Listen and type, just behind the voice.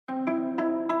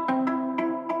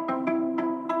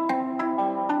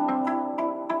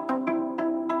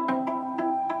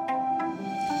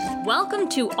Welcome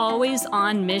to Always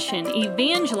on Mission,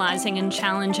 Evangelizing in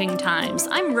Challenging Times.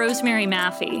 I'm Rosemary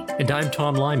Maffei. And I'm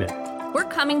Tom Lyman. We're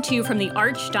coming to you from the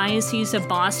Archdiocese of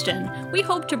Boston. We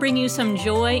hope to bring you some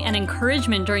joy and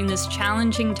encouragement during this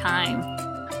challenging time.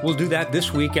 We'll do that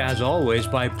this week, as always,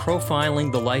 by profiling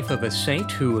the life of a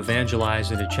saint who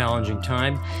evangelized in a challenging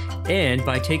time, and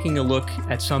by taking a look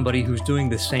at somebody who's doing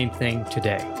the same thing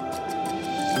today.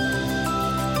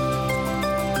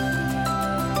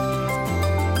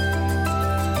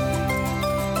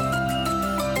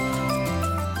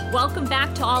 Welcome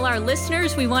back to all our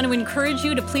listeners. We want to encourage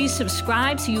you to please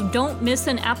subscribe so you don't miss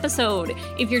an episode.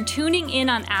 If you're tuning in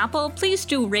on Apple, please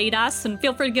do rate us and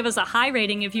feel free to give us a high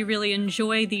rating if you really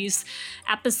enjoy these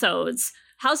episodes.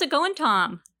 How's it going,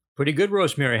 Tom? Pretty good,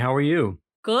 Rosemary. How are you?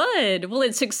 Good. Well,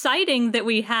 it's exciting that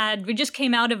we just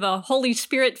came out of a Holy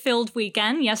Spirit-filled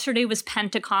weekend. Yesterday was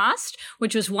Pentecost,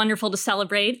 which was wonderful to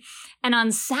celebrate. And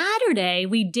on Saturday,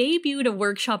 we debuted a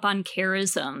workshop on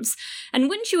charisms. And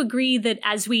wouldn't you agree that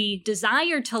as we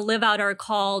desire to live out our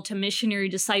call to missionary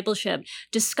discipleship,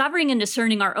 discovering and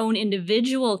discerning our own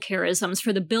individual charisms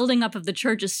for the building up of the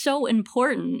church is so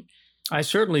important? I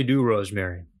certainly do,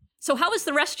 Rosemary. So how was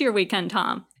the rest of your weekend,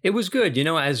 Tom? It was good. You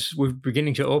know, as we're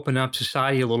beginning to open up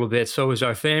society a little bit, so is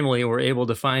our family. We're able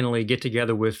to finally get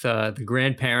together with the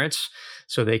grandparents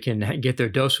so they can get their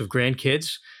dose of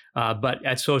grandkids. But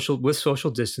with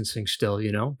social distancing still,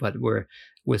 you know, but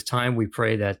with time, we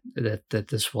pray that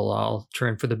this will all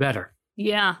turn for the better.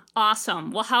 Yeah,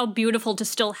 awesome. Well, how beautiful to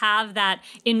still have that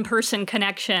in-person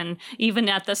connection, even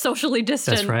at the socially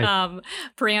distant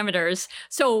parameters.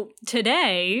 So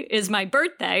today is my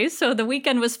birthday, so the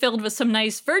weekend was filled with some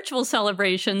nice virtual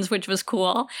celebrations, which was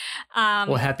cool.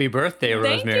 Well, happy birthday,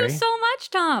 Rosemary. Thank you so much,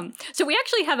 Tom. So we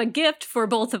actually have a gift for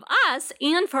both of us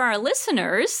and for our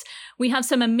listeners. We have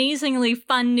some amazingly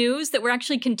fun news that we're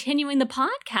actually continuing the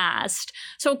podcast.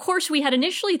 So, of course, we had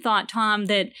initially thought, Tom,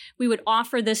 that we would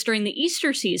offer this during the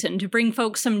Easter season to bring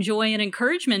folks some joy and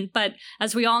encouragement. But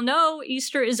as we all know,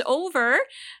 Easter is over.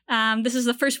 This is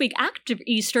the first week after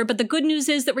Easter. But the good news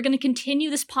is that we're going to continue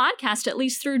this podcast at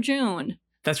least through June.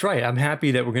 That's right. I'm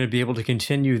happy that we're going to be able to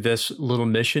continue this little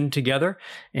mission together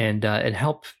and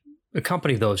help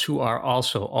accompany those who are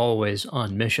also always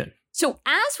on mission. So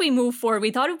as we move forward,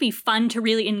 we thought it would be fun to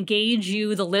really engage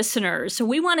you, the listeners. So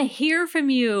we want to hear from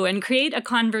you and create a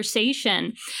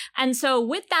conversation. And so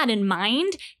with that in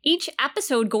mind, each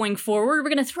episode going forward, we're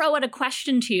going to throw out a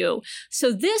question to you.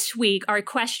 So this week, our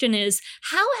question is,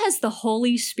 how has the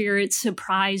Holy Spirit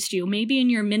surprised you? Maybe in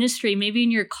your ministry, maybe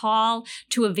in your call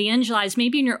to evangelize,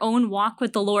 maybe in your own walk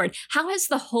with the Lord. How has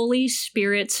the Holy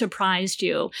Spirit surprised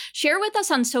you? Share with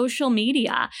us on social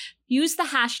media. Use the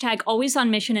hashtag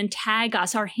 #AlwaysOnMission and tag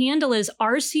us. Our handle is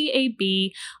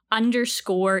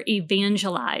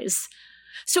RCAB_evangelize.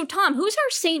 So Tom, who's our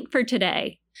saint for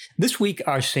today? This week,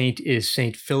 our saint is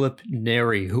Saint Philip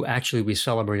Neri, who actually we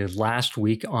celebrated last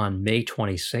week on May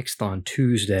 26th on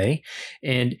Tuesday.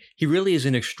 And he really is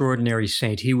an extraordinary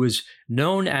saint. He was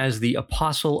known as the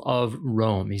Apostle of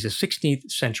Rome. He's a 16th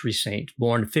century saint,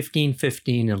 born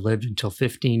 1515 and lived until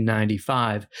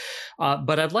 1595.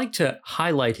 But I'd like to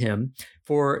highlight him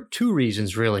for two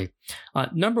reasons, really.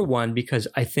 Number one, because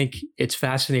I think it's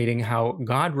fascinating how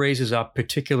God raises up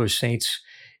particular saints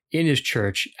in his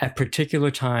church at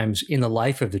particular times in the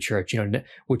life of the church, you know,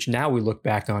 which now we look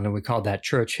back on and we call that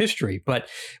church history. But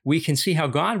we can see how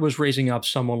God was raising up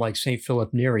someone like St.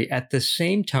 Philip Neri at the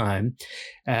same time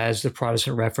as the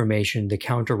Protestant Reformation, the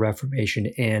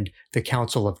Counter-Reformation, and the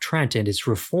Council of Trent and its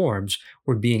reforms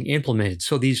were being implemented.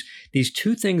 So these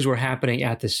two things were happening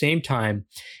at the same time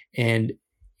and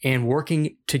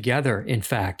working together, in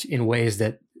fact, in ways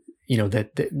that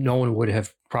no one would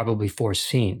have probably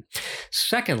foreseen.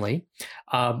 Secondly,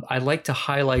 I'd like to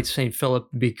highlight St. Philip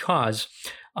because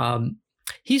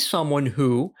he's someone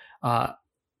who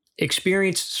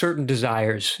experienced certain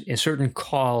desires and certain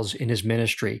calls in his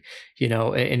ministry, you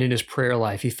know, and in his prayer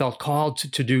life. He felt called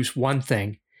to do one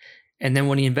thing. And then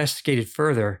when he investigated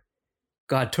further,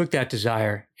 God took that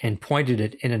desire and pointed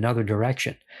it in another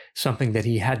direction, something that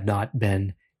he had not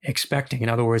been expecting. In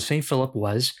other words, St. Philip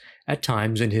was at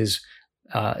times in his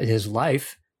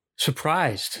life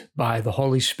surprised by the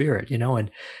Holy Spirit, you know, and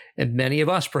many of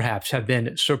us perhaps have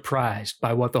been surprised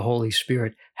by what the Holy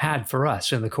Spirit had for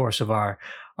us in the course of our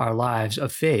lives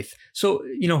of faith. So,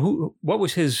 you know, what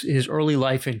was his early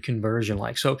life and conversion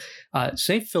like? So,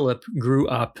 St. Philip grew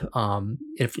up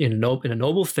in a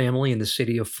noble family in the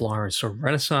city of Florence, so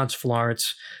Renaissance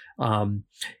Florence,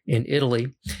 in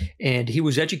Italy. And he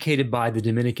was educated by the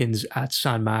Dominicans at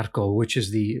San Marco, which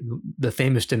is the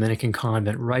famous Dominican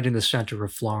convent right in the center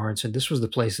of Florence. And this was the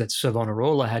place that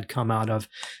Savonarola had come out of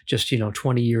just,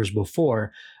 20 years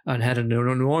before, and had an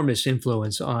enormous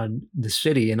influence on the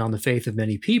city and on the faith of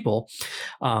many people,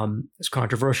 as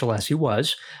controversial as he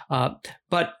was.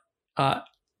 But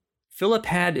Philip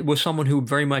was someone who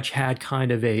very much had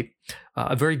kind of a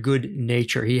very good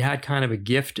nature. He had kind of a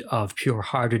gift of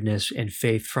pure-heartedness and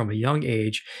faith from a young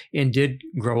age, and did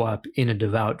grow up in a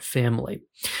devout family.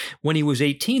 When he was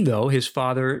 18, though, his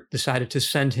father decided to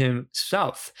send him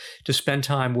south to spend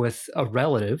time with a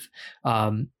relative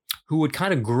who would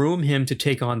kind of groom him to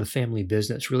take on the family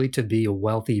business, really to be a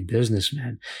wealthy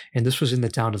businessman. And this was in the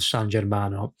town of San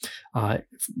Germano,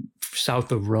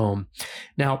 south of Rome.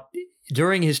 Now,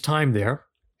 during his time there,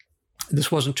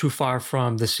 this wasn't too far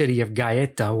from the city of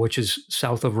Gaeta, which is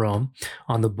south of Rome,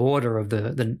 on the border of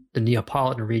the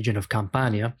Neapolitan region of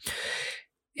Campania.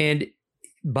 And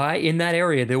in that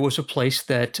area, there was a place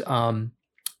that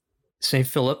St.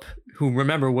 Philip, who,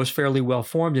 remember, was fairly well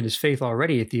formed in his faith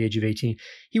already at the age of 18,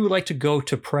 he would like to go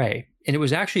to pray. And it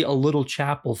was actually a little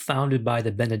chapel founded by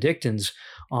the Benedictines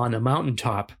on a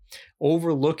mountaintop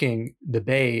overlooking the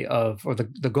bay or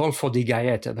the Golfo di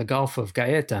Gaeta, the Gulf of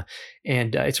Gaeta.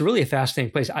 And it's really a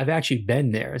fascinating place. I've actually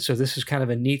been there. And so this is kind of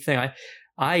a neat thing.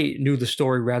 I knew the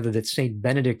story rather that St.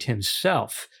 Benedict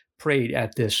himself prayed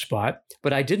at this spot,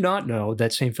 but I did not know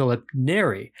that St. Philip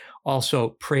Neri also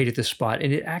prayed at this spot.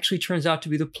 And it actually turns out to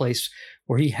be the place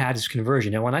where he had his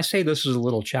conversion. Now, when I say this is a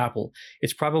little chapel,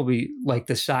 it's probably like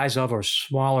the size of or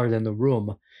smaller than the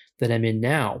room that I'm in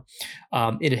now.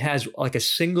 It has like a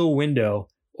single window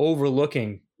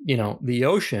overlooking, the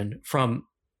ocean from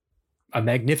a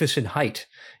magnificent height,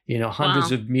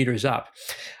 hundreds of meters up.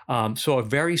 So a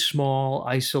very small,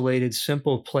 isolated,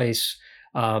 simple place,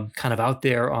 kind of out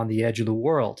there on the edge of the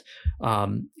world.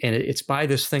 And it's by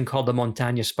this thing called the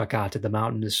Montagna Spacata, the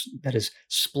mountain that is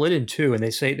split in two. And they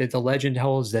say that the legend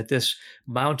holds that this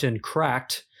mountain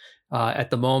cracked at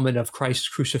the moment of Christ's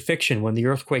crucifixion, when the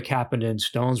earthquake happened and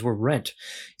stones were rent.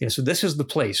 So this is the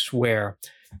place where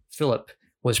Philip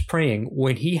was praying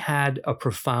when he had a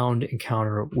profound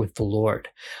encounter with the Lord.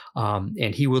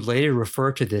 And he would later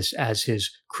refer to this as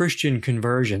his Christian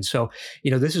conversion. So,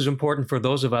 this is important for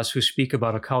those of us who speak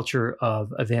about a culture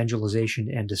of evangelization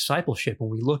and discipleship.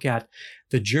 When we look at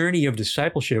the journey of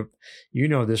discipleship,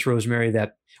 this, Rosemary,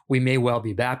 that we may well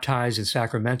be baptized and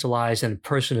sacramentalized and a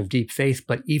person of deep faith,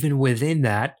 but even within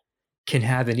that can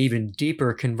have an even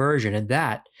deeper conversion. And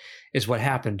that is what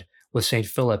happened with St.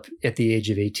 Philip at the age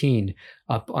of 18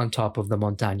 up on top of the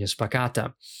Montagna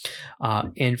Spacata.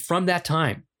 And from that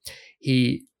time,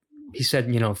 he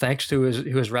said, thanks to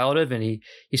his relative, and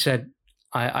he said,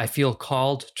 I feel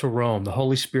called to Rome. The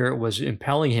Holy Spirit was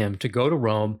impelling him to go to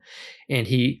Rome, and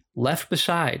he left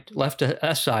aside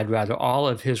all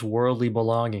of his worldly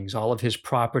belongings, all of his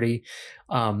property,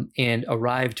 and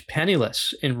arrived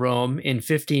penniless in Rome in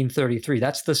 1533.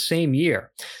 That's the same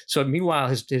year. So meanwhile,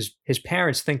 his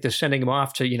parents think they're sending him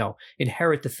off to,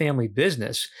 inherit the family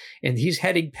business, and he's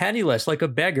heading penniless like a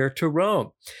beggar to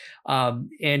Rome.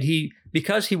 And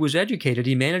because he was educated,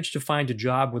 he managed to find a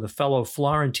job with a fellow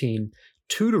Florentine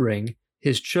tutoring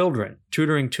his children,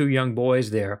 tutoring two young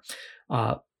boys there.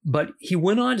 But he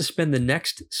went on to spend the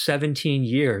next 17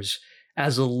 years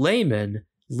as a layman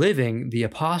living the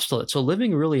apostolate. So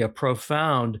living really a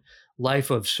profound life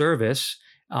of service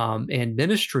and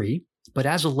ministry, but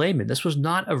as a layman. This was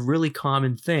not a really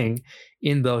common thing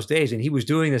in those days. And he was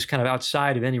doing this kind of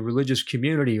outside of any religious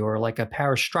community or like a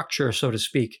parish structure, so to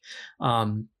speak.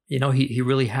 He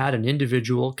really had an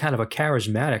individual, kind of a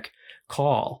charismatic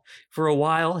call. For a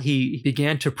while, he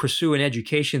began to pursue an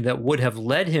education that would have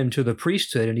led him to the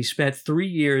priesthood, and he spent 3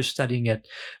 years studying at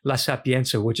La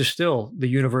Sapienza, which is still the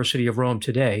University of Rome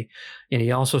today, and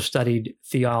he also studied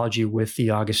theology with the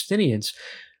Augustinians.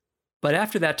 But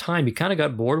after that time, he kind of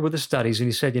got bored with his studies, and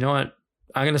he said, you know what,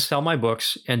 I'm going to sell my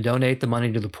books and donate the money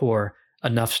to the poor,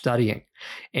 enough studying.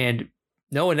 And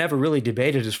no one ever really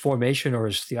debated his formation or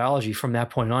his theology from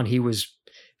that point on.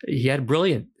 He had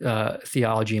brilliant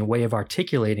theology and way of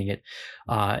articulating it,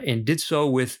 and did so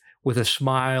with a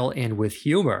smile and with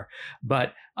humor.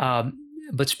 But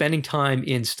spending time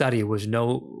in study was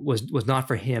not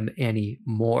for him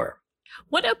anymore.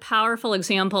 What a powerful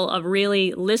example of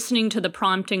really listening to the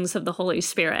promptings of the Holy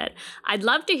Spirit. I'd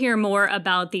love to hear more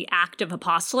about the act of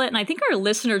apostolate, and I think our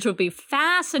listeners would be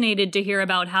fascinated to hear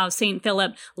about how St.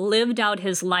 Philip lived out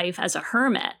his life as a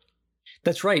hermit.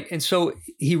 That's right. And so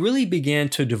he really began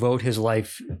to devote his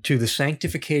life to the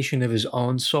sanctification of his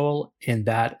own soul and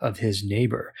that of his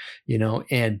neighbor,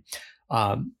 and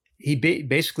he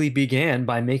basically began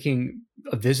by making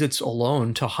visits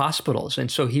alone to hospitals. And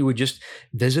so he would just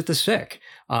visit the sick,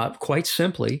 quite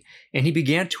simply, and he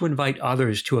began to invite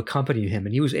others to accompany him.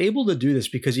 And he was able to do this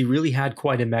because he really had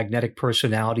quite a magnetic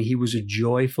personality. He was a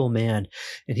joyful man.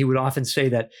 And he would often say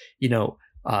that,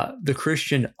 the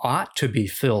Christian ought to be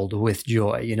filled with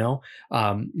joy,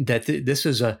 that this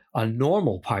is a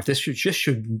normal part. This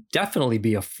should definitely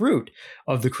be a fruit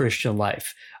of the Christian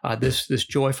life, this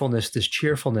joyfulness, this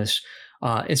cheerfulness.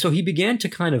 And so he began to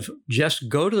kind of just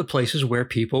go to the places where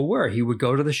people were. He would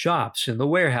go to the shops and the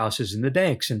warehouses and the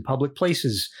banks and public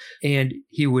places, and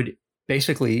he would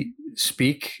basically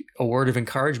speak a word of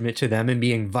encouragement to them and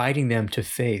be inviting them to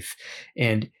faith.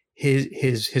 And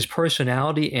his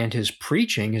personality and his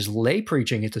preaching, his lay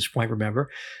preaching at this point, remember,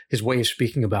 his way of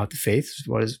speaking about the faith,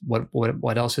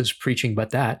 what else is preaching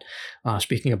but that,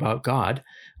 speaking about God,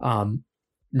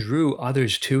 drew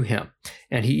others to him.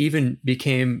 And he even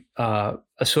became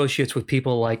associates with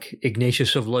people like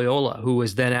Ignatius of Loyola, who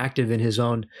was then active in his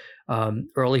own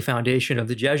early foundation of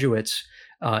the Jesuits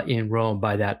in Rome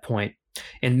by that point.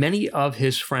 And many of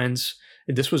his friends,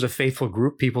 this was a faithful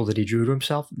group, people that he drew to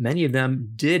himself. Many of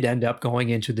them did end up going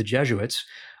into the Jesuits,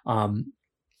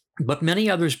 but many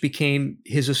others became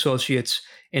his associates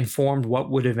and formed what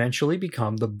would eventually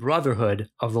become the Brotherhood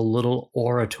of the Little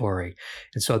Oratory.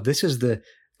 And so this is the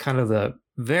kind of the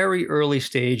very early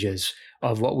stages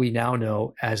of what we now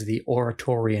know as the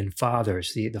Oratorian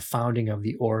Fathers, the founding of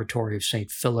the Oratory of St.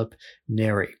 Philip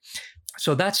Neri.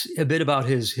 So that's a bit about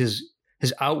his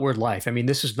outward life. I mean,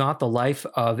 this is not the life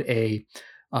of a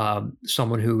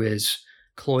someone who is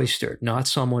cloistered, not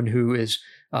someone who is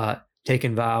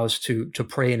taken vows to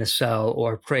pray in a cell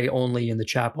or pray only in the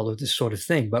chapel or this sort of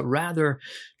thing, but rather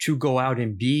to go out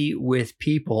and be with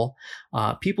people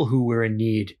who were in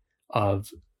need of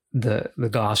the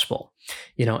gospel,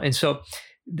 and so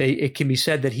it can be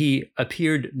said that he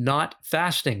appeared not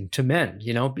fasting to men.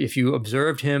 If you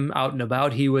observed him out and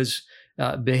about, he was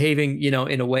behaving,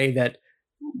 in a way that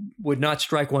would not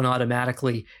strike one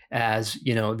automatically as,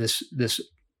 this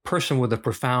person with a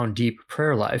profound, deep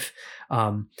prayer life.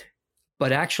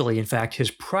 But actually, in fact,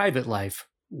 his private life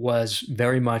was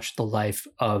very much the life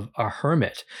of a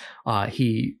hermit.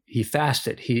 He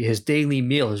fasted. His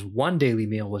one daily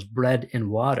meal was bread and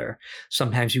water.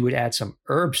 Sometimes he would add some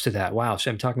herbs to that. Wow.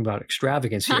 So I'm talking about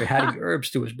extravagance here, adding herbs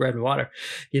to his bread and water.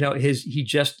 He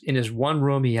just, in his one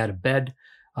room, he had a bed,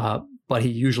 but he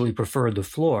usually preferred the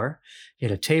floor. He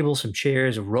had a table, some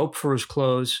chairs, a rope for his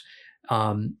clothes,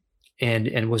 and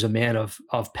was a man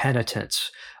of penitence.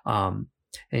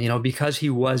 And because he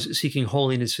was seeking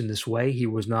holiness in this way, he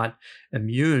was not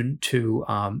immune to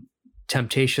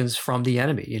temptations from the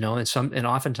enemy. And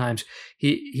oftentimes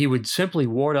he would simply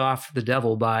ward off the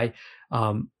devil by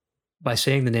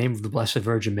saying the name of the Blessed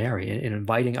Virgin Mary and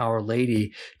inviting Our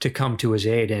Lady to come to his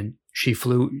aid. And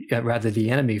the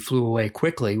enemy flew away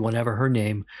quickly whenever her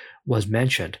name was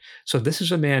mentioned. So this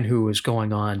is a man who is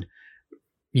going on,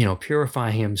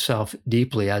 purifying himself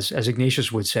deeply, as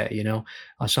Ignatius would say,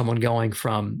 someone going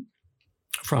from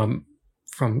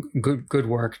good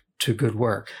work to good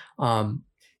work.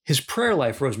 His prayer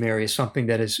life, Rosemary, is something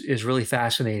that is really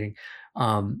fascinating.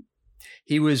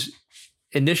 He was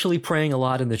initially praying a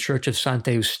lot in the Church of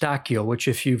Sant'Eustachio, which,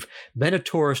 if you've been a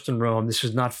tourist in Rome, this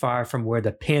is not far from where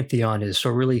the Pantheon is. So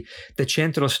really the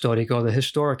Centro Storico, the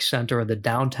historic center of the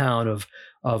downtown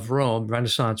of Rome,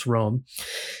 Renaissance Rome.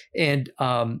 And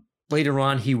later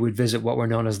on, he would visit what were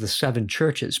known as the Seven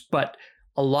Churches. But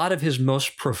a lot of his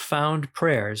most profound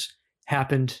prayers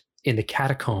happened in the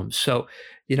catacombs. So,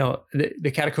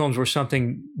 the catacombs were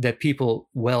something that people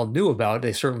well knew about.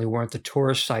 They certainly weren't the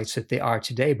tourist sites that they are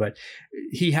today, but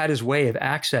he had his way of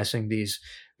accessing these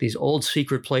old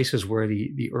secret places where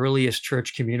the earliest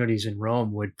church communities in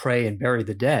Rome would pray and bury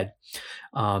the dead.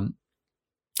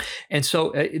 And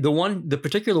so the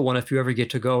particular one, if you ever get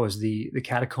to go, is the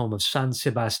catacomb of San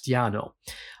Sebastiano.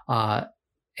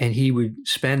 And he would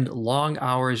spend long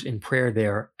hours in prayer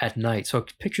there at night. So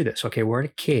picture this. Okay, we're in a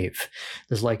cave.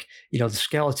 There's the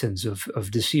skeletons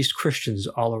of deceased Christians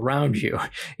all around you,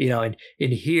 and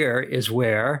here is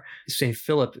where St.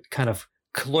 Philip kind of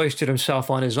cloistered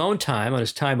himself on his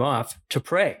time off to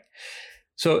pray.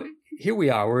 So here we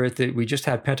are. We just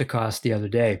had Pentecost the other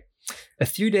day. A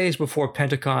few days before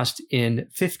Pentecost in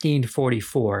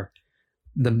 1544,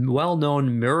 the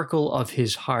well-known miracle of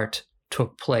his heart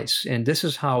took place. And this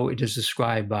is how it is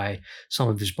described by some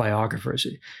of his biographers.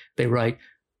 They write,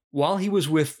 while he was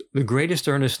with the greatest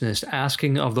earnestness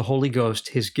asking of the Holy Ghost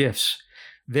his gifts,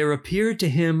 there appeared to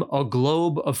him a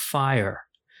globe of fire,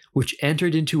 which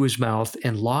entered into his mouth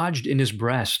and lodged in his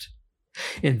breast.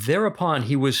 And thereupon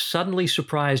he was suddenly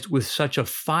surprised with such a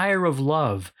fire of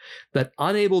love that,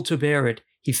 unable to bear it,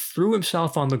 he threw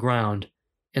himself on the ground,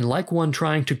 and like one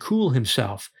trying to cool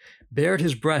himself, bared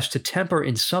his breast to temper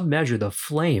in some measure the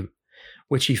flame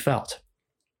which he felt.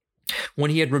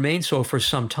 When he had remained so for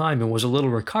some time and was a little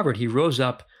recovered, he rose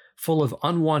up full of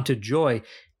unwonted joy,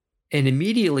 and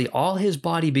immediately all his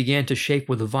body began to shake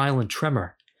with a violent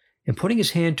tremor. And putting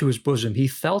his hand to his bosom, he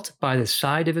felt by the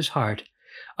side of his heart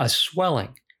a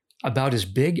swelling about as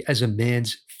big as a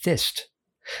man's fist.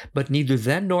 But neither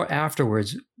then nor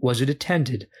afterwards was it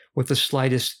attended with the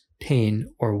slightest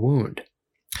pain or wound.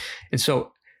 And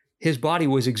so his body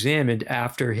was examined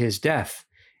after his death,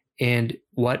 and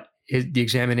what the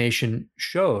examination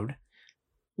showed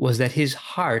was that his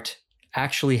heart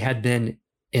actually had been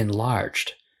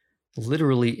enlarged,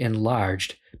 literally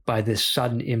enlarged by this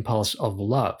sudden impulse of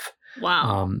love.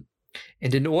 Wow.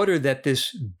 And in order that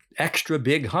this extra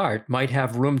big heart might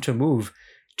have room to move,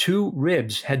 2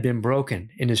 ribs had been broken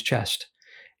in his chest,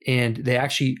 and they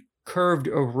actually curved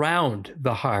around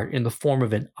the heart in the form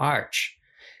of an arch.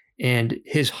 And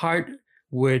his heart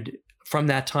would, from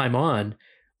that time on,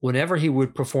 whenever he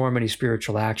would perform any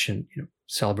spiritual action,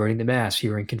 celebrating the Mass,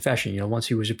 hearing confession, once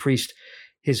he was a priest,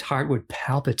 his heart would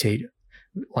palpitate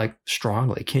like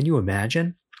strongly. Can you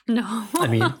imagine? No. I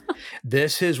mean,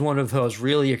 this is one of those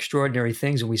really extraordinary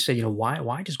things. And we say,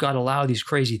 why does God allow these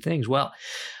crazy things? Well,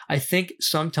 I think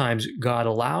sometimes God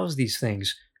allows these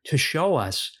things to show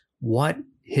us what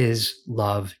his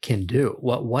love can do.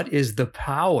 What is the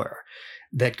power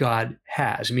that God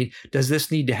has? I mean, does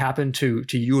this need to happen to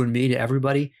you and me, to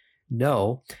everybody?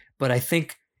 No. But I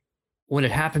think when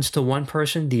it happens to one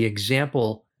person, the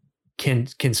example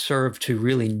can serve to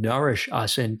really nourish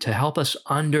us and to help us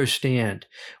understand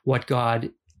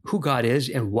who God is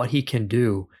and what he can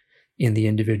do in the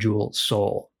individual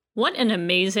soul. What an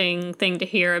amazing thing to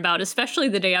hear about, especially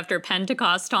the day after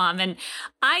Pentecost, Tom. And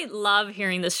I love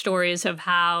hearing the stories of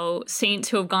how saints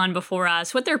who have gone before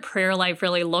us, what their prayer life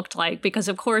really looked like. Because,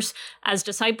 of course, as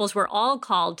disciples, we're all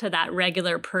called to that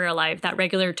regular prayer life, that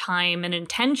regular time and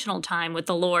intentional time with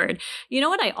the Lord. You know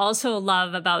what I also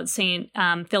love about St.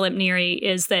 Philip Neri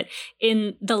is that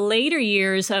in the later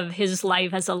years of his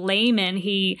life as a layman,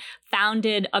 he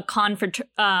founded a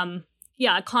confraternity.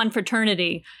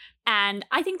 And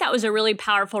I think that was a really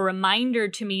powerful reminder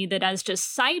to me that as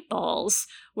disciples,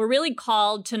 we're really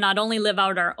called to not only live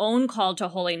out our own call to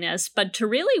holiness, but to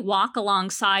really walk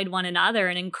alongside one another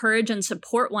and encourage and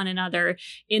support one another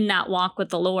in that walk with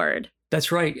the Lord.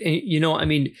 That's right. In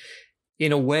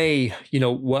a way,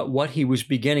 what he was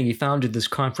beginning, he founded this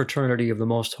confraternity of the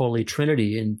Most Holy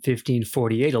Trinity in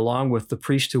 1548, along with the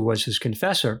priest who was his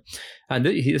confessor. And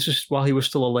this is while he was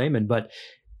still a layman, but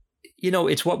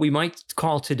it's what we might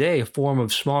call today a form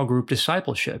of small group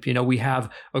discipleship. We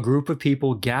have a group of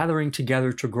people gathering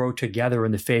together to grow together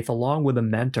in the faith, along with a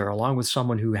mentor, along with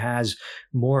someone who has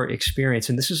more experience.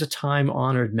 And this is a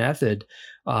time-honored method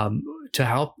to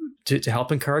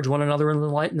help encourage one another in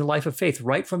the life of faith,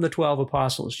 right from the 12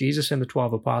 apostles, Jesus and the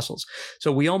 12 apostles.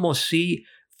 So we almost see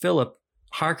Philip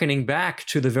hearkening back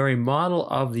to the very model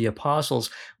of the apostles,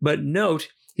 but note,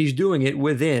 he's doing it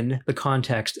within the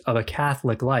context of a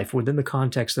Catholic life, within the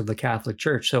context of the Catholic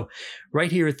Church. So right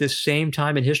here at this same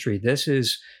time in history, this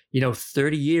is,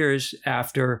 30 years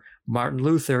after Martin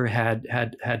Luther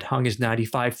had hung his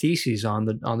 95 Theses on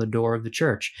the door of the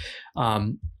church.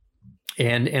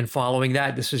 And following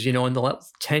that, this is, in the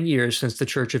 10 years since the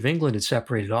Church of England had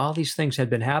separated, all these things had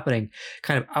been happening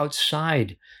kind of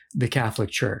outside the Catholic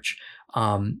Church.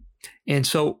 And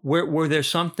so were there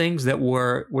some things that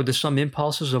were there some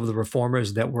impulses of the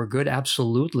reformers that were good?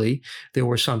 Absolutely. There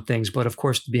were some things, but of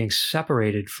course, being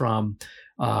separated from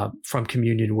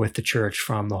communion with the church,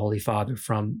 from the Holy Father,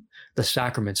 from the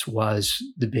sacraments was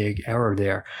the big error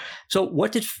there. So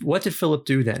what did Philip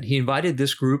do then? He invited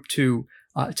this group to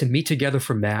meet together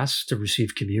for Mass, to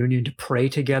receive communion, to pray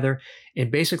together.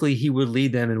 And basically, he would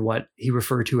lead them in what he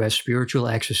referred to as spiritual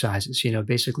exercises,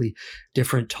 basically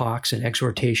different talks and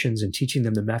exhortations and teaching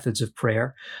them the methods of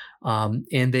prayer. And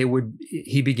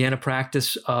he began a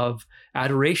practice of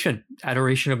adoration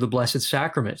of the Blessed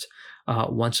Sacrament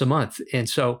once a month. And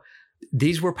so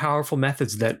these were powerful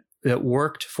methods that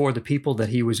worked for the people that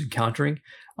he was encountering,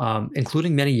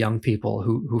 including many young people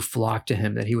who flocked to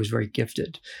him, that he was very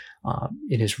gifted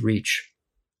in his reach.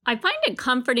 I find it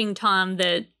comforting, Tom,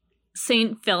 that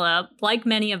St. Philip, like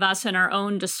many of us in our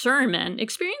own discernment,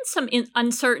 experienced some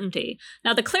uncertainty.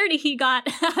 Now, the clarity he got,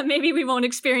 maybe we won't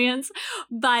experience,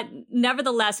 but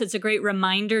nevertheless, it's a great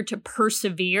reminder to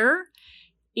persevere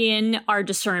in our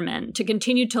discernment, to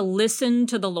continue to listen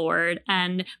to the Lord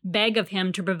and beg of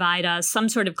him to provide us some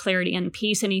sort of clarity and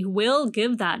peace, and he will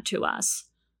give that to us.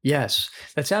 Yes,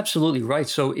 that's absolutely right.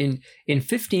 So in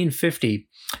 1550,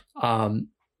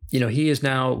 he is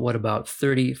now, about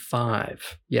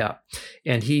 35? Yeah.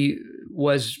 And he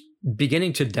was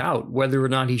beginning to doubt whether or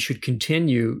not he should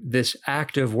continue this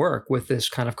active work with this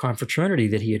kind of confraternity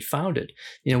that he had founded.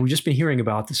 We've just been hearing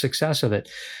about the success of it.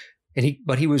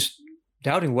 But he was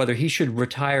doubting whether he should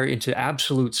retire into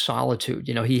absolute solitude.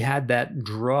 He had that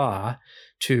draw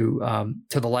to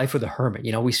the life of the hermit.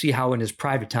 We see how in his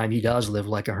private time he does live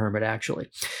like a hermit, actually.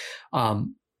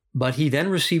 But he then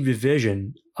received a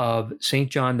vision of St.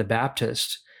 John the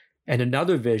Baptist and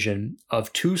another vision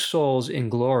of two souls in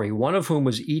glory, one of whom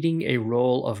was eating a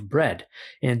roll of bread.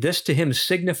 And this to him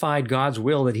signified God's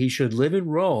will that he should live in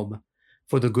Rome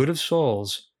for the good of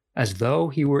souls as though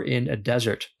he were in a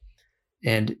desert,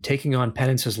 and taking on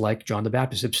penances like John the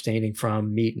Baptist, abstaining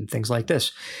from meat and things like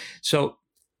this. So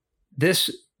this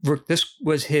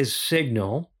was his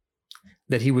signal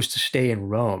that he was to stay in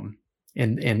Rome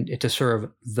and to serve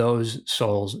those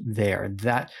souls there. And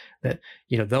that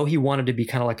though he wanted to be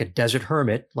kind of like a desert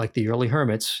hermit, like the early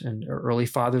hermits and early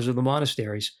fathers of the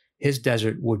monasteries, his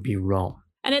desert would be Rome.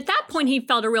 And at that point, he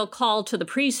felt a real call to the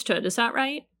priesthood. Is that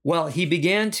right? Well, he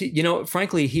began to,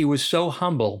 frankly, he was so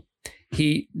humble.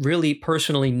 He really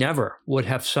personally never would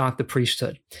have sought the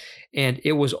priesthood. And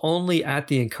it was only at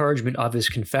the encouragement of his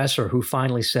confessor who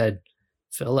finally said,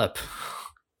 "Philip,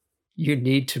 you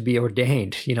need to be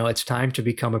ordained. It's time to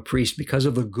become a priest," because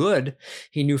of the good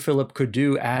he knew Philip could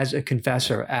do as a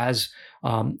confessor, as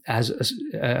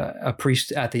a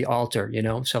priest at the altar,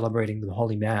 celebrating the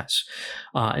Holy Mass.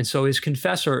 And so his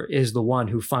confessor is the one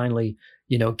who finally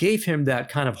gave him that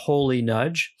kind of holy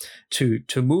nudge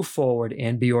to move forward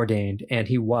and be ordained. And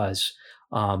he was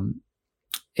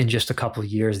in just a couple of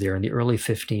years there in the early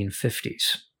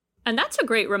 1550s. And that's a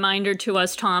great reminder to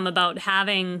us, Tom, about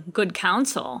having good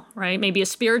counsel, right? Maybe a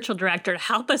spiritual director to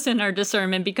help us in our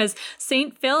discernment, because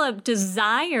St. Philip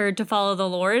desired to follow the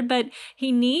Lord, but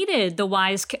he needed the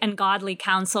wise and godly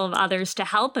counsel of others to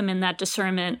help him in that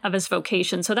discernment of his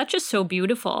vocation. So that's just so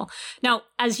beautiful. Now,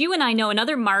 as you and I know,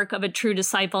 another mark of a true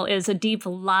disciple is a deep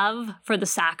love for the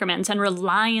sacraments and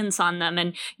reliance on them.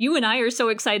 And you and I are so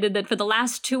excited that for the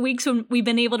last 2 weeks, we've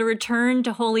been able to return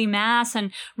to Holy Mass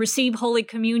and receive Holy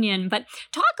Communion. But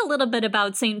talk a little bit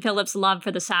about St. Philip's love for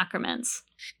the sacraments.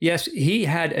 Yes, he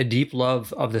had a deep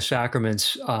love of the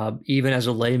sacraments, even as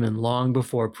a layman, long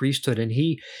before priesthood. And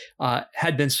he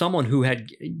had been someone who had,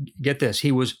 get this,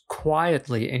 he was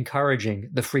quietly encouraging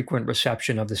the frequent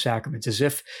reception of the sacraments, as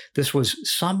if this was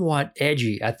somewhat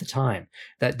edgy at the time,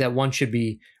 that one should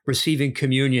be receiving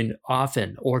communion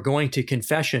often or going to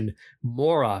confession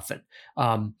more often.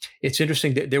 It's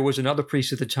interesting that there was another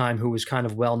priest at the time who was kind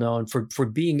of well known for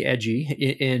being edgy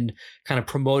in kind of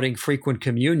promoting frequent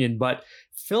communion, but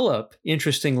Philip,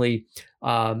 interestingly,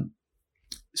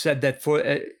 said that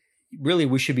really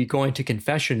we should be going to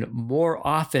confession more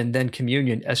often than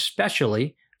communion,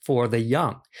 especially for the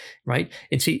young, right?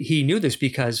 And see, he knew this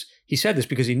because he said this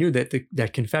because he knew that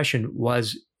that confession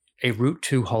was a route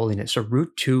to holiness, a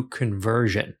route to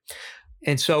conversion.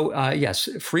 And so, yes,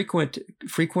 frequent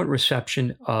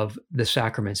reception of the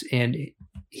sacraments. And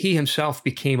he himself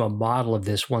became a model of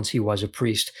this once he was a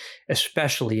priest,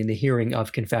 especially in the hearing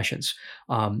of confessions.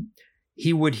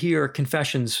 He would hear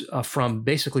confessions from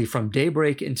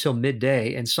daybreak until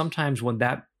midday. And sometimes when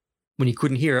he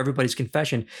couldn't hear everybody's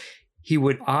confession, he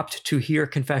would opt to hear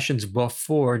confessions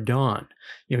before dawn.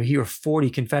 Hear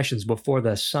 40 confessions before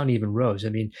the sun even rose. I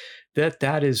mean,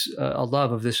 that is a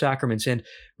love of the sacraments, and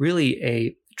really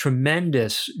a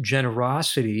tremendous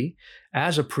generosity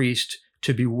as a priest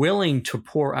to be willing to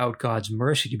pour out God's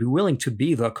mercy, to be willing to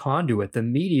be the conduit, the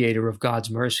mediator of God's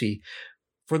mercy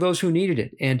for those who needed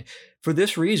it. And for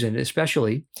this reason,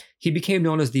 especially, he became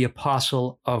known as the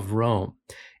Apostle of Rome.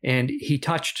 And he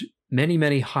touched many,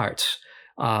 many hearts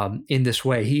in this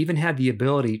way. He even had the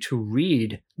ability to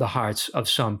read the hearts of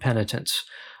some penitents.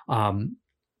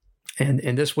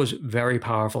 And this was very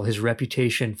powerful. His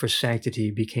reputation for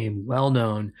sanctity became well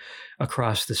known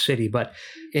across the city. But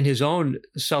in his own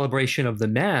celebration of the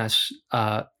Mass,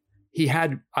 he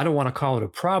had, I don't want to call it a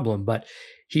problem, but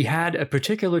he had a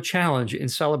particular challenge in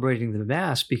celebrating the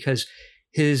Mass because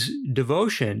his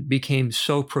devotion became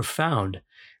so profound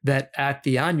that at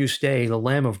the Agnus Dei, the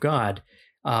Lamb of God,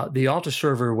 the altar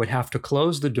server would have to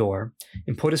close the door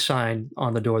and put a sign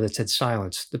on the door that said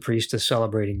silence. The priest is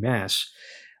celebrating Mass.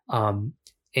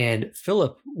 And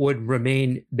Philip would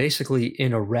remain basically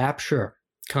in a rapture,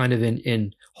 kind of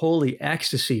in holy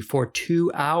ecstasy for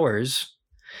 2 hours.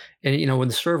 And, when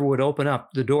the server would open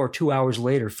up the door 2 hours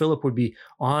later, Philip would be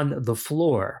on the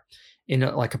floor in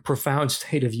like a profound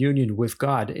state of union with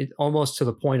God, almost to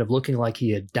the point of looking like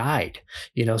he had died.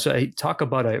 So I talk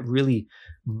about a really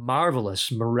marvelous,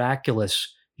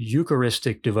 miraculous,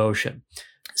 Eucharistic devotion.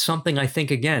 Something I think,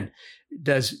 again,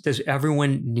 does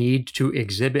everyone need to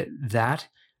exhibit that?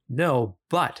 No,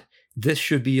 but this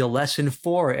should be a lesson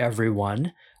for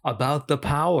everyone about the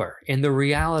power and the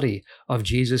reality of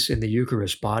Jesus in the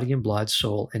Eucharist, body and blood,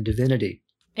 soul and divinity.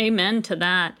 Amen to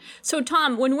that. So,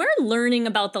 Tom, when we're learning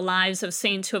about the lives of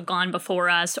saints who have gone before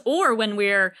us, or when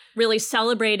we're really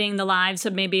celebrating the lives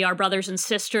of maybe our brothers and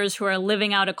sisters who are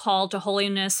living out a call to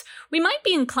holiness, we might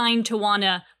be inclined to want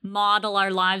to model our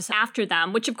lives after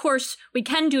them, which of course we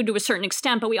can do to a certain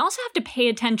extent, but we also have to pay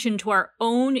attention to our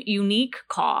own unique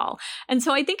call. And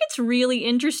so I think it's really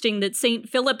interesting that St.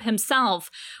 Philip himself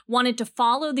wanted to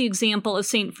follow the example of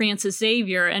St. Francis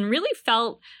Xavier and really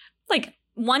felt like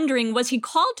wondering, was he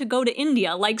called to go to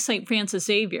India like St. Francis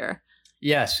Xavier?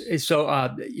 Yes.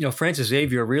 So, Francis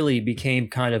Xavier really became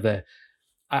kind of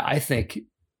I think,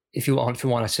 if you want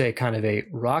to say, kind of a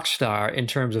rock star in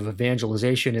terms of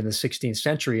evangelization in the 16th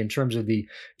century, in terms of the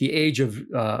age of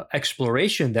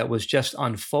exploration that was just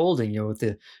unfolding, with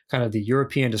the kind of the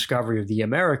European discovery of the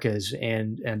Americas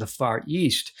and the Far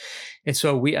East. And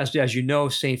so we, as you know,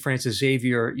 St. Francis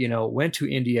Xavier, went to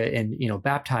India and,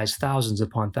 baptized thousands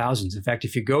upon thousands. In fact,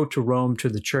 if you go to Rome to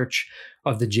the Church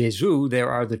of the Gesù, there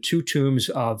are the two tombs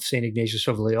of St. Ignatius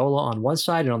of Loyola on one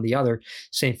side, and on the other,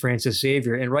 St. Francis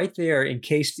Xavier. And right there,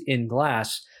 encased in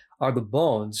glass, are the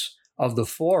bones of the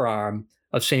forearm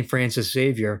of St. Francis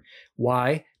Xavier.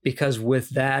 Why? Because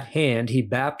with that hand, he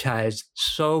baptized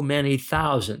so many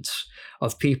thousands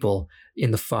of people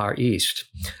in the Far East.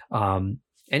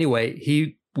 Anyway,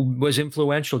 he was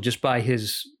influential just by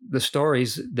the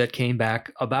stories that came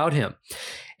back about him.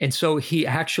 And so he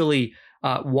actually,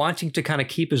 wanting to kind of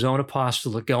keep his own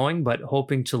apostolate going, but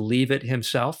hoping to leave it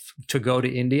himself to go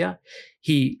to India,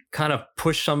 he kind of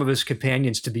pushed some of his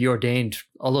companions to be ordained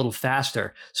a little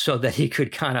faster so that he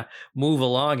could kind of move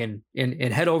along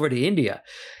and head over to India.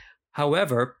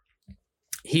 However,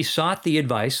 he sought the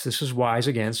advice, this is wise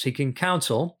again, seeking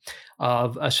counsel,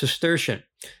 of a Cistercian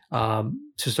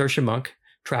monk,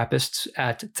 Trappists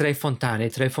at Tre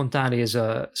Fontane. Tre Fontane is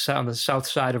on the south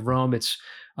side of Rome. It's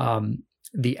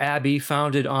the abbey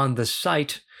founded on the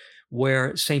site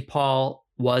where St. Paul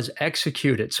was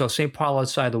executed. So St. Paul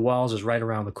outside the walls is right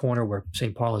around the corner where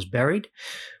St. Paul is buried.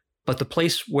 But the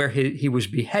place where he was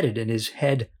beheaded and his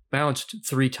head bounced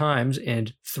 3 times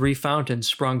and 3 fountains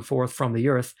sprung forth from the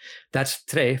earth, that's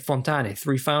Tre Fontane,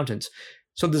 3 fountains.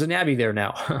 So there's an abbey there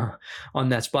now on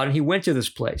that spot. And he went to this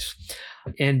place.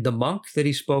 And the monk that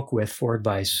he spoke with for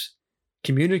advice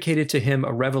communicated to him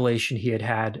a revelation he had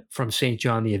had from St.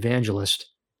 John the Evangelist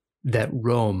that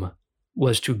Rome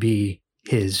was to be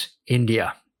his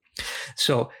India.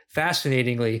 So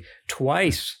fascinatingly,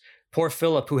 twice, poor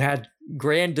Philip, who had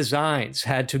grand designs,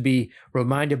 had to be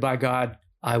reminded by God,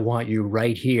 I want you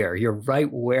right here. You're right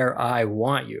where I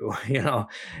want you,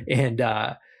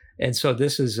 And so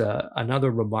this is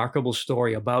another remarkable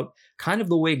story about kind of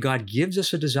the way God gives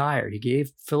us a desire. He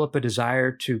gave Philip a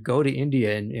desire to go to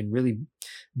India and really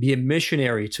be a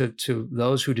missionary to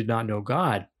those who did not know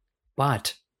God.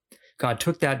 But God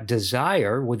took that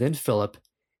desire within Philip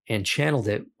and channeled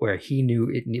it where he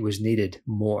knew it was needed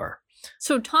more.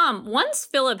 So, Tom, once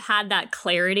Philip had that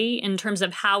clarity in terms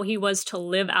of how he was to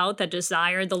live out the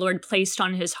desire the Lord placed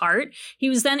on his heart, he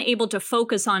was then able to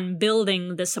focus on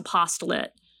building this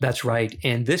apostolate. That's right.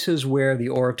 And this is where the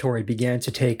oratory began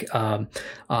to take a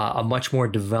much more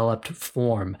developed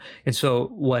form. And so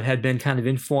what had been kind of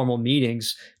informal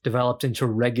meetings developed into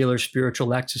regular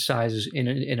spiritual exercises in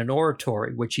an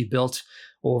oratory, which he built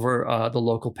over the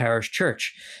local parish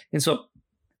church. And so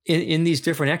in these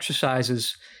different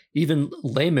exercises, even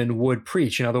laymen would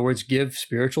preach, in other words, give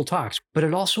spiritual talks. But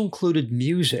it also included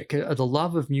music. The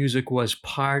love of music was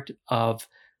part of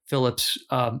Philip's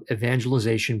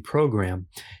evangelization program.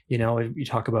 You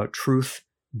talk about truth,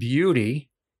 beauty,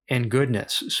 and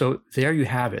goodness. So there you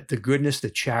have it, the goodness, the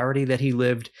charity that he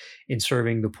lived in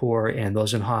serving the poor and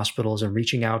those in hospitals and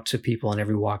reaching out to people in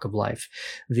every walk of life.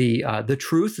 The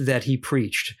truth that he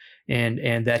preached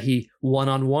and that he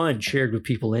one-on-one shared with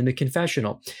people in the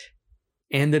confessional.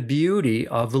 and the beauty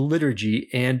of the liturgy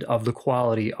and of the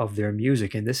quality of their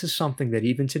music. And this is something that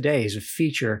even today is a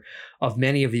feature of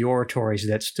many of the oratories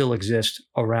that still exist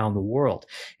around the world.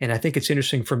 And I think it's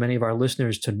interesting for many of our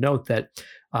listeners to note that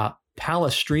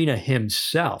Palestrina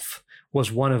himself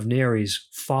was one of Neri's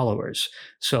followers.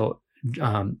 So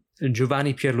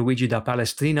Giovanni Pierluigi da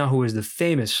Palestrina, who is the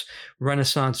famous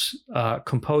Renaissance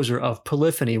composer of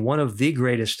polyphony, one of the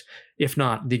greatest, if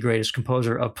not the greatest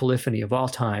composer of polyphony of all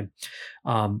time.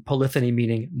 Polyphony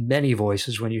meaning many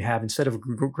voices. When you have, instead of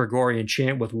Gregorian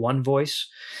chant with one voice,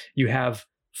 you have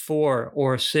 4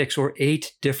 or 6 or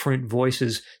 8 different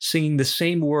voices singing the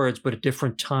same words, but at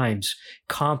different times,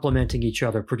 complementing each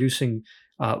other, producing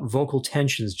vocal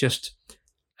tensions, just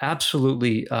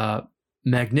absolutely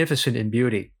magnificent in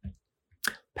beauty.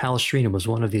 Palestrina was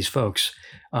one of these folks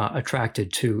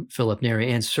attracted to Philip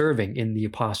Neri and serving in the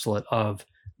apostolate of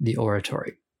the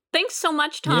oratory. Thanks so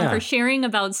much, Tom, for sharing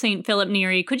about St. Philip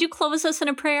Neri. Could you close us in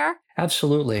a prayer?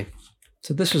 Absolutely.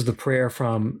 So this is the prayer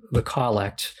from the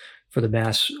collect for the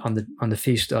Mass on the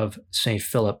feast of St.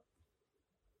 Philip.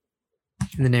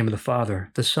 In the name of the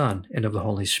Father, the Son, and of the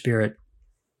Holy Spirit.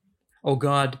 O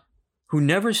God, who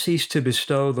never cease to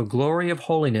bestow the glory of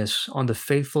holiness on the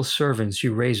faithful servants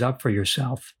you raise up for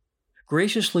yourself,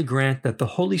 graciously grant that the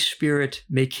Holy Spirit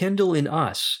may kindle in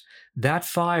us that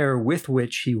fire with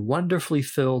which he wonderfully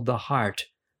filled the heart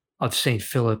of St.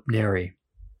 Philip Neri.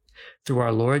 Through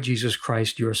our Lord Jesus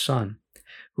Christ, your Son,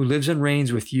 who lives and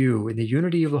reigns with you in the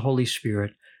unity of the Holy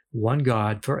Spirit, one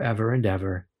God, forever and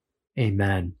ever.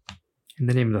 Amen. In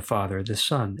the name of the Father, the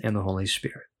Son, and the Holy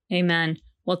Spirit. Amen.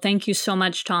 Well, thank you so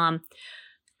much, Tom.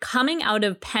 Coming out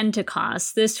of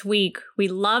Pentecost this week, we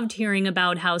loved hearing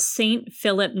about how St.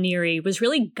 Philip Neri was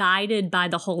really guided by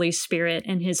the Holy Spirit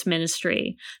in his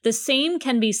ministry. The same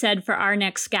can be said for our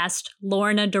next guest,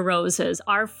 Lorna DeRoses,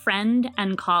 our friend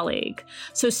and colleague.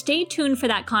 So stay tuned for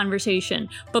that conversation.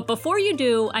 But before you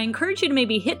do, I encourage you to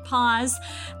maybe hit pause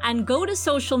and go to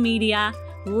social media.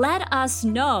 Let us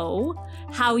know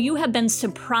how you have been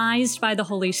surprised by the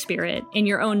Holy Spirit in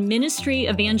your own ministry,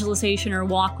 evangelization, or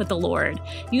walk with the Lord.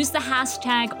 Use the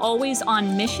hashtag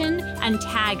 #AlwaysOnMission and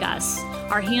tag us.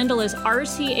 Our handle is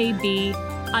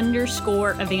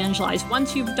RCAB_evangelize.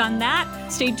 Once you've done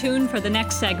that, stay tuned for the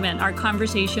next segment, our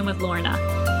conversation with Lorna.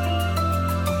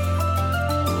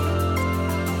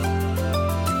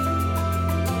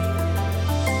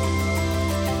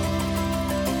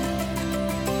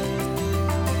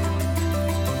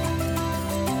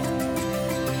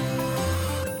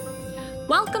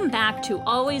 Welcome back to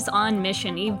Always on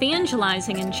Mission,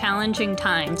 evangelizing in challenging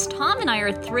times. Tom and I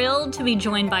are thrilled to be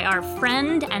joined by our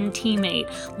friend and teammate,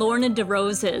 Lorna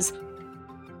DeRoses.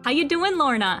 How you doing,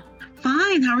 Lorna?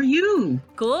 Fine. How are you?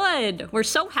 Good. We're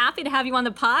so happy to have you on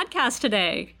the podcast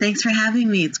today. Thanks for having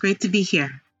me. It's great to be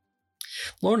here.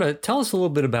 Lorna, tell us a little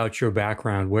bit about your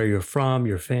background, where you're from,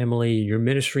 your family, your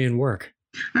ministry and work.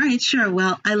 All right, sure.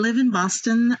 Well, I live in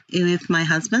Boston with my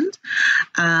husband.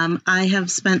 I have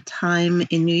spent time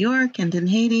in New York and in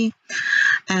Haiti.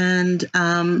 And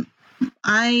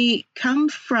I come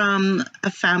from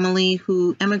a family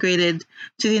who emigrated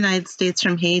to the United States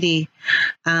from Haiti,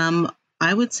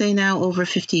 I would say now over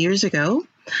 50 years ago.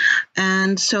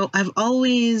 And so I've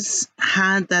always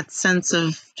had that sense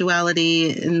of duality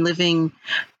in living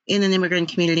in an immigrant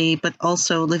community, but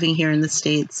also living here in the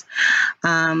States.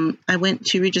 I went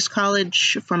to Regis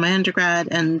College for my undergrad,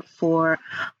 and for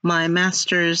my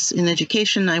master's in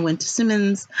education, I went to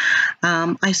Simmons.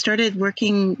 I started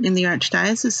working in the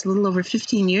Archdiocese a little over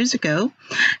 15 years ago,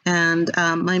 and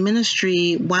my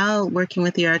ministry while working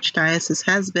with the Archdiocese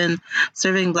has been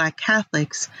serving Black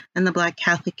Catholics and the Black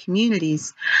Catholic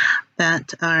communities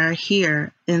that are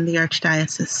here in the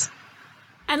Archdiocese.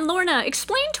 And Lorna,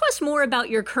 explain to us more about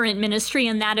your current ministry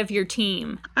and that of your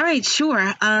team. All right,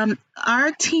 sure.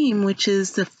 Our team, which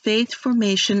is the Faith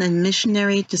Formation and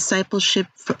Missionary Discipleship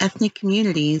for Ethnic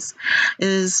Communities,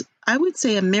 is, I would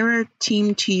say, a mirror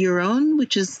team to your own,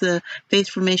 which is the Faith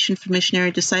Formation for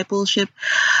Missionary Discipleship,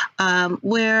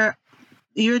 where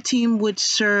your team would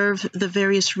serve the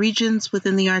various regions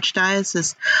within the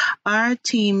Archdiocese. Our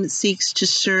team seeks to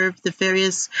serve the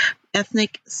various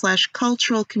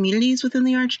ethnic/cultural communities within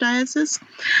the Archdiocese,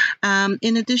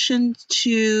 in addition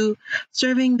to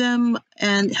serving them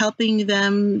and helping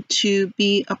them to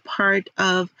be a part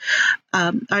of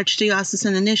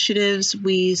Archdiocesan initiatives.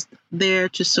 We're there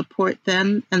to support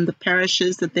them and the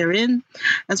parishes that they're in,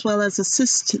 as well as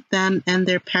assist them and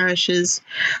their parishes.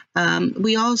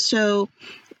 We also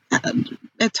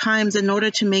at times, in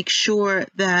order to make sure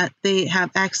that they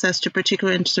have access to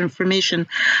particular information,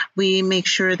 we make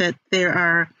sure that there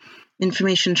are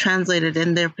information translated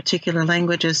in their particular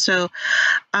languages. So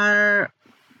our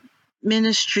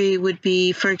ministry would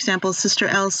be, for example, Sister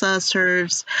Elsa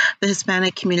serves the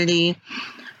Hispanic community.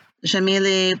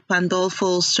 Jamile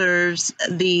Pandolfo serves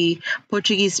the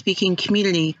Portuguese-speaking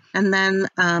community. And then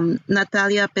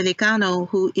Natalia Pelicano,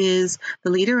 who is the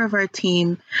leader of our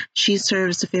team, she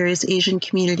serves the various Asian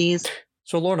communities.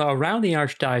 So, Lorna, around the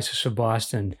Archdiocese of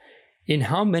Boston, in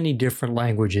how many different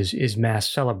languages is Mass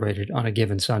celebrated on a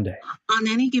given Sunday? On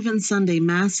any given Sunday,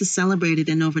 Mass is celebrated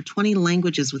in over 20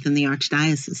 languages within the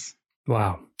Archdiocese.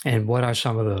 Wow. And what are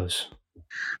some of those?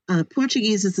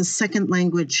 Portuguese is the second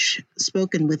language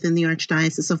spoken within the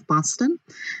Archdiocese of Boston,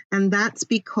 and that's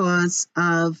because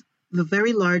of the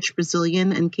very large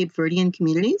Brazilian and Cape Verdean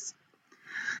communities.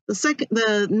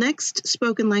 The next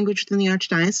spoken language within the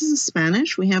Archdiocese is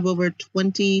Spanish. We have over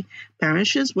 20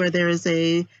 parishes where there is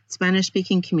a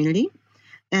Spanish-speaking community,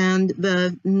 and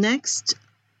the next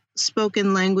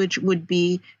spoken language would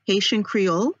be Haitian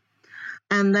Creole.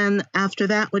 And then after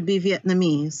that would be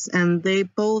Vietnamese. And they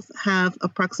both have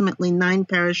approximately 9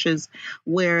 parishes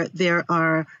where there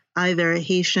are either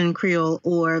Haitian Creole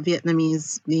or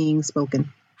Vietnamese being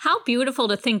spoken. How beautiful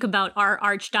to think about our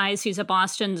Archdiocese of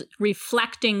Boston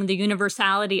reflecting the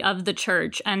universality of the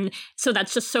church. And so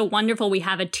that's just so wonderful. We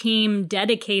have a team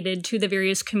dedicated to the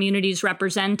various communities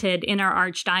represented in our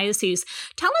Archdiocese.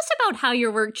 Tell us about how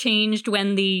your work changed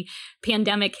when the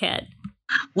pandemic hit.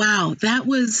 Wow, that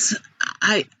was,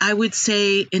 I would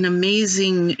say, an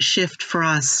amazing shift for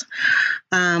us.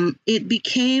 It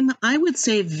became, I would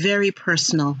say, very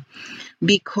personal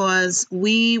because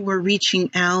we were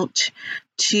reaching out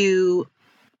to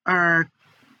the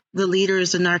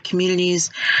leaders in our communities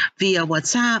via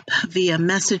WhatsApp, via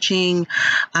messaging,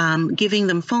 giving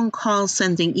them phone calls,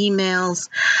 sending emails,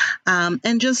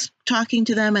 and just talking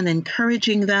to them and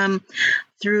encouraging them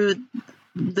through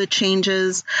the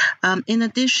changes. In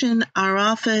addition, our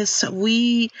office,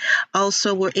 we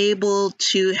also were able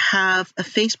to have a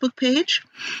Facebook page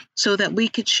so that we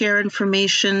could share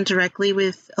information directly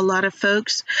with a lot of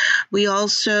folks. We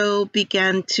also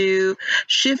began to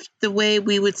shift the way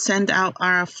we would send out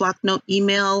our Flocknote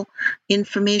email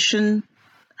information.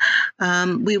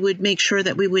 We would make sure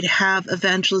that we would have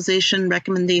evangelization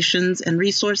recommendations and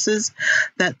resources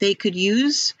that they could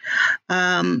use.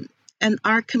 And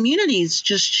our communities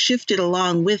just shifted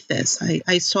along with this.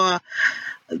 I saw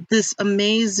this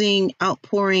amazing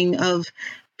outpouring of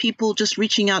people just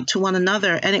reaching out to one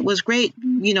another. And it was great.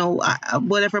 You know, at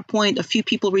whatever point, a few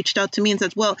people reached out to me and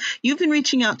said, well, you've been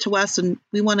reaching out to us and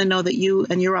we want to know that you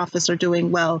and your office are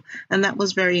doing well. And that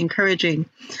was very encouraging.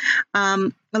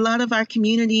 A lot of our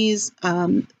communities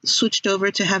switched over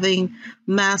to having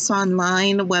Mass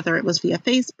online, whether it was via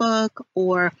Facebook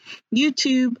or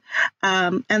YouTube.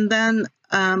 And then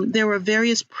there were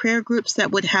various prayer groups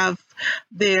that would have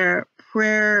their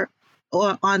prayer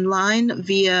or online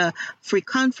via free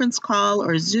conference call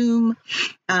or Zoom.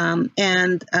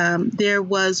 And there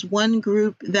was one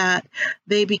group that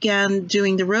they began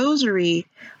doing the rosary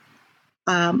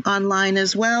online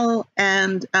as well.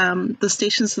 And the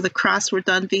Stations of the Cross were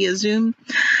done via Zoom.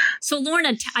 So Lorna,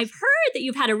 I've heard that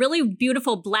you've had a really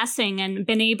beautiful blessing and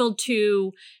been able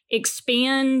to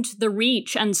expand the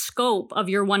reach and scope of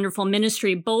your wonderful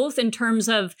ministry, both in terms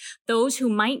of those who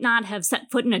might not have set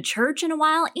foot in a church in a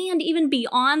while and even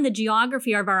beyond the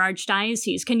geography of our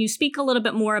archdiocese. Can you speak a little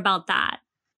bit more about that?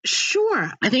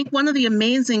 Sure. I think one of the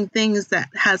amazing things that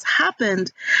has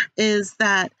happened is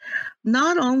that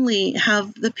not only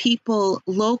have the people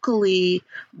locally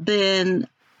been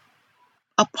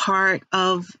a part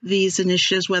of these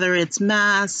initiatives, whether it's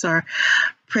Mass or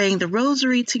praying the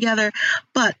rosary together,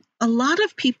 but a lot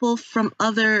of people from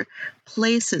other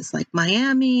places like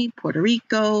Miami, Puerto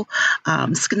Rico,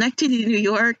 Schenectady, New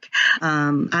York.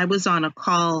 I was on a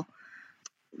call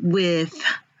with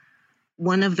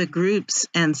one of the groups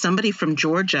and somebody from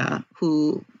Georgia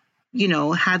who, you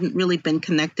know, hadn't really been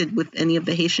connected with any of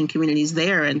the Haitian communities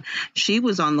there. And she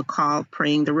was on the call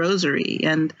praying the rosary.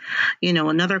 And, you know,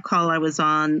 another call I was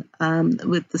on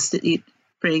with the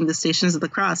praying the Stations of the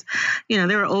Cross, you know,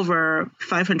 there were over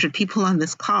 500 people on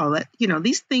this call. That, you know,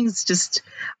 these things just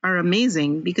are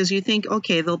amazing because you think,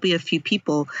 okay, there'll be a few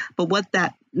people, but what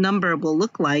that number will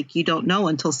look like, you don't know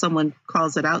until someone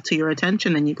calls it out to your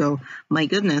attention and you go, my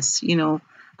goodness, you know.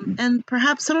 And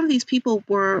perhaps some of these people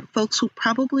were folks who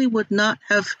probably would not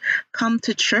have come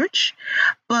to church,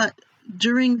 but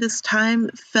during this time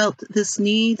felt this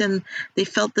need, and they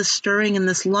felt this stirring and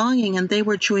this longing, and they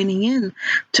were joining in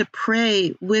to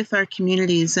pray with our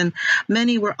communities. And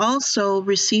many were also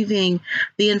receiving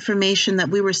the information that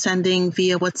we were sending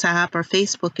via WhatsApp or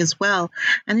Facebook as well.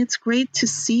 And it's great to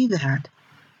see that.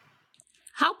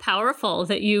 How powerful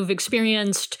that you've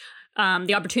experienced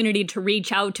the opportunity to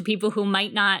reach out to people who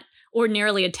might not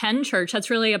ordinarily attend church. That's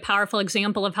really a powerful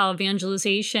example of how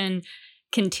evangelization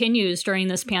continues during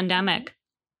this pandemic.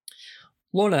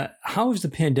 Lorna, how has the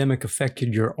pandemic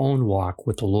affected your own walk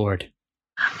with the Lord?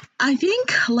 I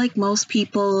think, like most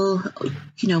people,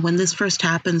 when this first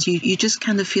happens, you just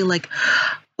kind of feel like,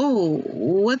 oh,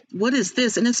 what is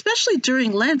this? And especially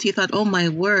during Lent, you thought, oh my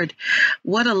word,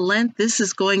 what a Lent this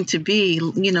is going to be,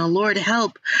 Lord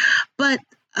help. But,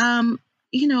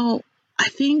 I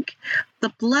think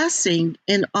the blessing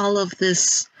in all of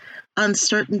this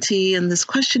uncertainty and this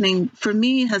questioning for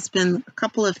me has been a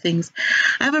couple of things.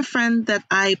 I have a friend that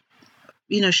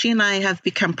she and I have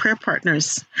become prayer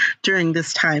partners during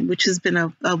this time, which has been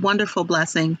a wonderful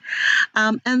blessing.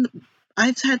 And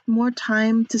I've had more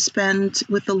time to spend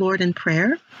with the Lord in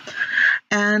prayer.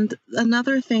 And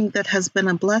another thing that has been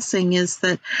a blessing is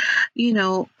that,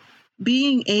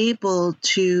 being able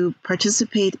to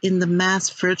participate in the Mass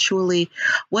virtually,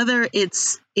 whether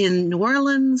it's in New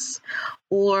Orleans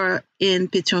or in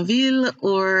Pétionville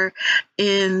or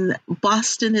in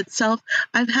Boston itself,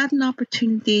 I've had an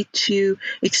opportunity to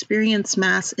experience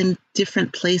Mass in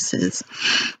different places.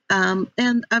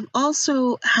 And I've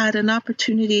also had an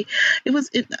opportunity,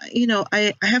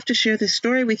 I have to share this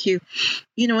story with you.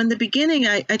 In the beginning,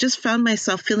 I just found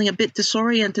myself feeling a bit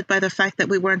disoriented by the fact that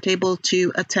we weren't able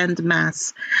to attend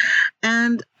Mass.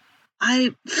 And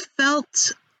I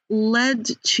felt led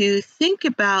to think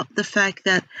about the fact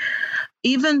that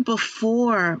even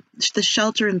before the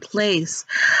shelter in place,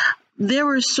 there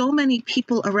were so many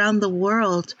people around the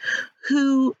world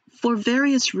who, for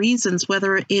various reasons,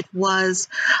 whether it was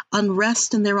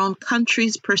unrest in their own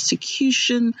countries,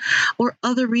 persecution, or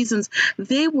other reasons,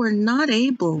 they were not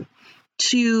able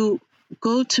to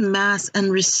go to Mass and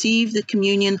receive the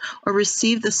communion or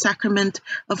receive the sacrament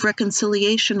of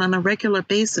reconciliation on a regular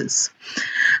basis.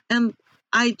 And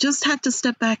I just had to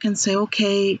step back and say,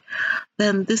 okay,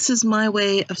 then this is my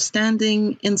way of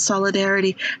standing in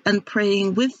solidarity and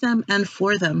praying with them and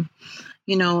for them,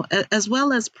 as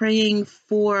well as praying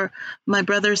for my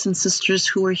brothers and sisters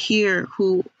who are here,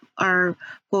 who are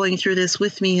going through this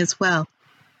with me as well.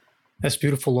 That's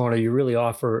beautiful, Lorna. You really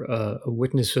offer a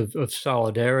witness of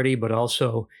solidarity, but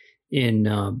also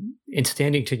in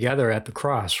standing together at the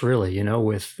cross, really,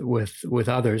 with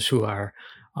others who are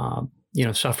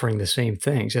suffering the same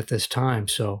things at this time.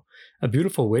 So a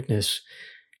beautiful witness.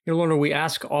 Lorna, we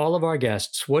ask all of our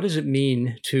guests, what does it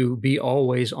mean to be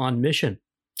always on mission?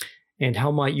 And how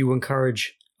might you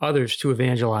encourage others to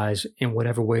evangelize in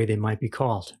whatever way they might be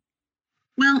called?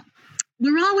 Well,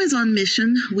 we're always on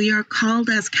mission. We are called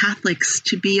as Catholics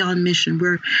to be on mission.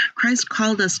 Christ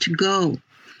called us to go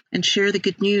and share the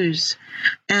good news.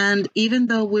 And even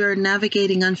though we're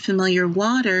navigating unfamiliar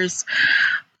waters,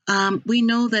 we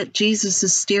know that Jesus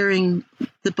is steering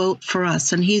the boat for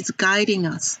us, and he's guiding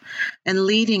us and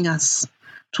leading us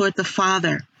toward the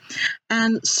Father.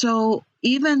 And so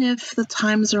even if the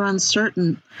times are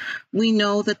uncertain, we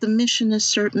know that the mission is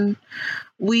certain.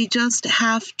 We just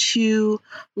have to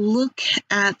look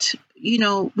at,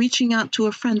 reaching out to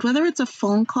a friend, whether it's a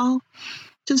phone call,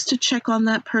 just to check on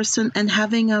that person and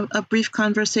having a brief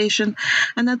conversation.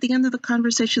 And at the end of the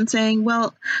conversation saying,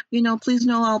 well, please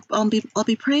know I'll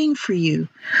be praying for you.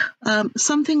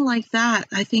 Something like that,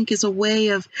 I think, is a way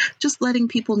of just letting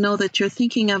people know that you're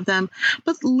thinking of them,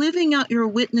 but living out your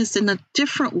witness in a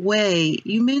different way.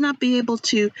 You may not be able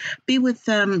to be with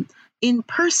them in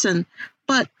person,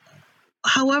 but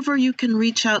however you can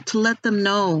reach out to let them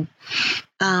know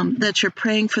that you're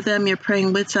praying for them, you're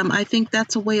praying with them. I think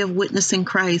that's a way of witnessing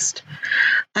Christ.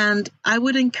 And I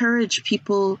would encourage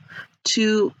people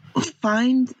to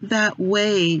find that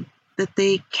way that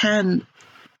they can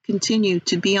continue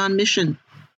to be on mission.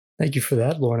 Thank you for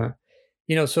that, Lorna.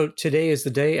 So today is the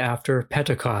day after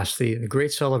Pentecost, the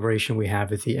great celebration we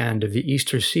have at the end of the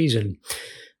Easter season.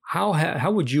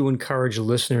 How would you encourage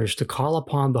listeners to call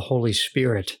upon the Holy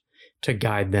Spirit to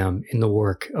guide them in the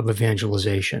work of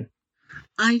evangelization?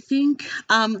 I think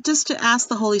just to ask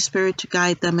the Holy Spirit to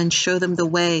guide them and show them the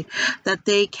way that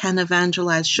they can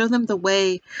evangelize, show them the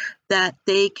way that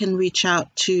they can reach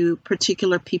out to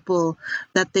particular people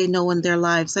that they know in their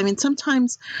lives. I mean,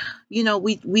 sometimes,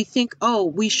 we think, oh,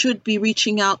 we should be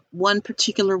reaching out one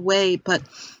particular way, but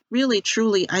really,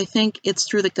 truly, I think it's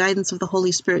through the guidance of the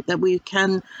Holy Spirit that we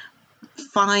can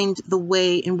find the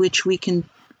way in which we can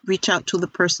reach out to the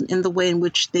person in the way in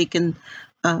which they can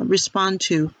respond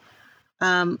to.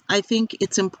 I think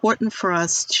it's important for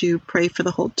us to pray to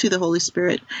the Holy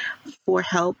Spirit for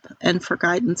help and for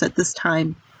guidance at this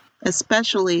time,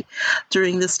 especially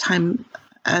during this time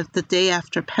of the day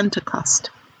after Pentecost.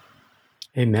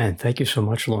 Amen. Thank you so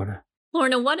much, Lorna.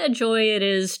 Lorna, what a joy it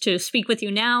is to speak with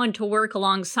you now and to work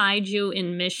alongside you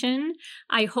in mission.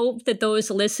 I hope that those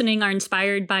listening are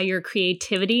inspired by your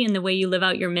creativity in the way you live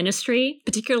out your ministry,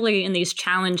 particularly in these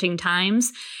challenging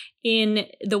times, in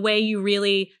the way you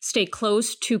really stay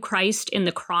close to Christ in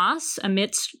the cross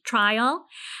amidst trial,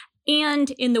 and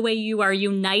in the way you are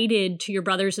united to your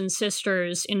brothers and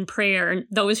sisters in prayer,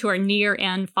 those who are near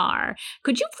and far.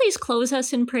 Could you please close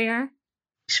us in prayer?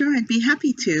 Sure, I'd be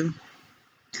happy to.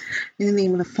 In the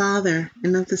name of the Father,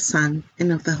 and of the Son,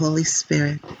 and of the Holy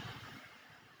Spirit.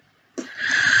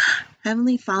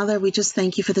 Heavenly Father, we just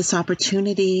thank you for this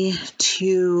opportunity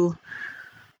to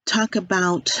talk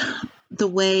about the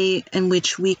way in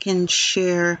which we can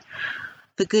share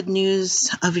the good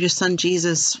news of your Son,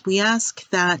 Jesus. We ask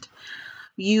that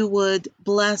you would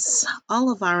bless all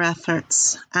of our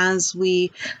efforts as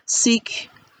we seek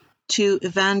to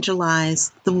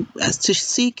evangelize, to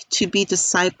seek to be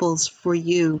disciples for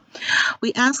you.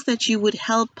 We ask that you would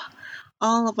help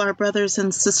all of our brothers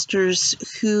and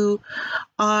sisters who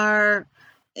are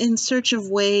in search of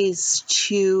ways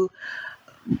to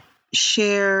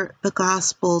share the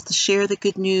gospel, to share the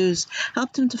good news.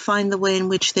 Help them to find the way in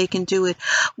which they can do it,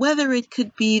 whether it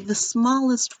could be the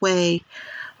smallest way,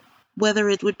 whether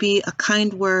it would be a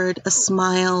kind word, a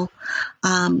smile,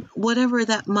 whatever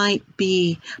that might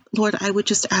be. Lord, I would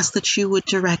just ask that you would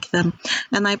direct them.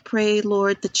 And I pray,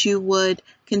 Lord, that you would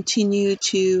continue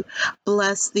to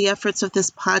bless the efforts of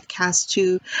this podcast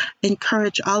to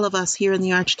encourage all of us here in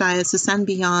the Archdiocese and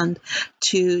beyond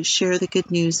to share the good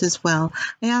news as well.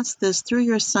 I ask this through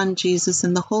your Son, Jesus,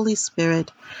 and the Holy Spirit,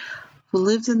 who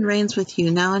lives and reigns with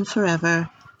you now and forever.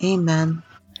 Amen.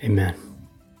 Amen.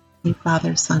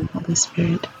 Father, Son, Holy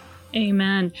Spirit.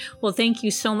 Amen. Well, thank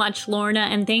you so much, Lorna,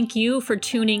 and thank you for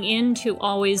tuning in to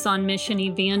Always on Mission,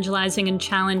 Evangelizing in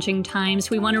Challenging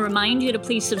Times. We want to remind you to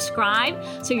please subscribe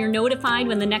so you're notified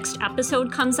when the next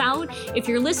episode comes out. If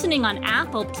you're listening on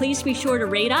Apple, please be sure to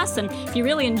rate us, and if you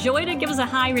really enjoyed it, give us a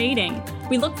high rating.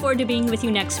 We look forward to being with you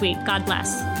next week. God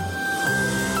bless.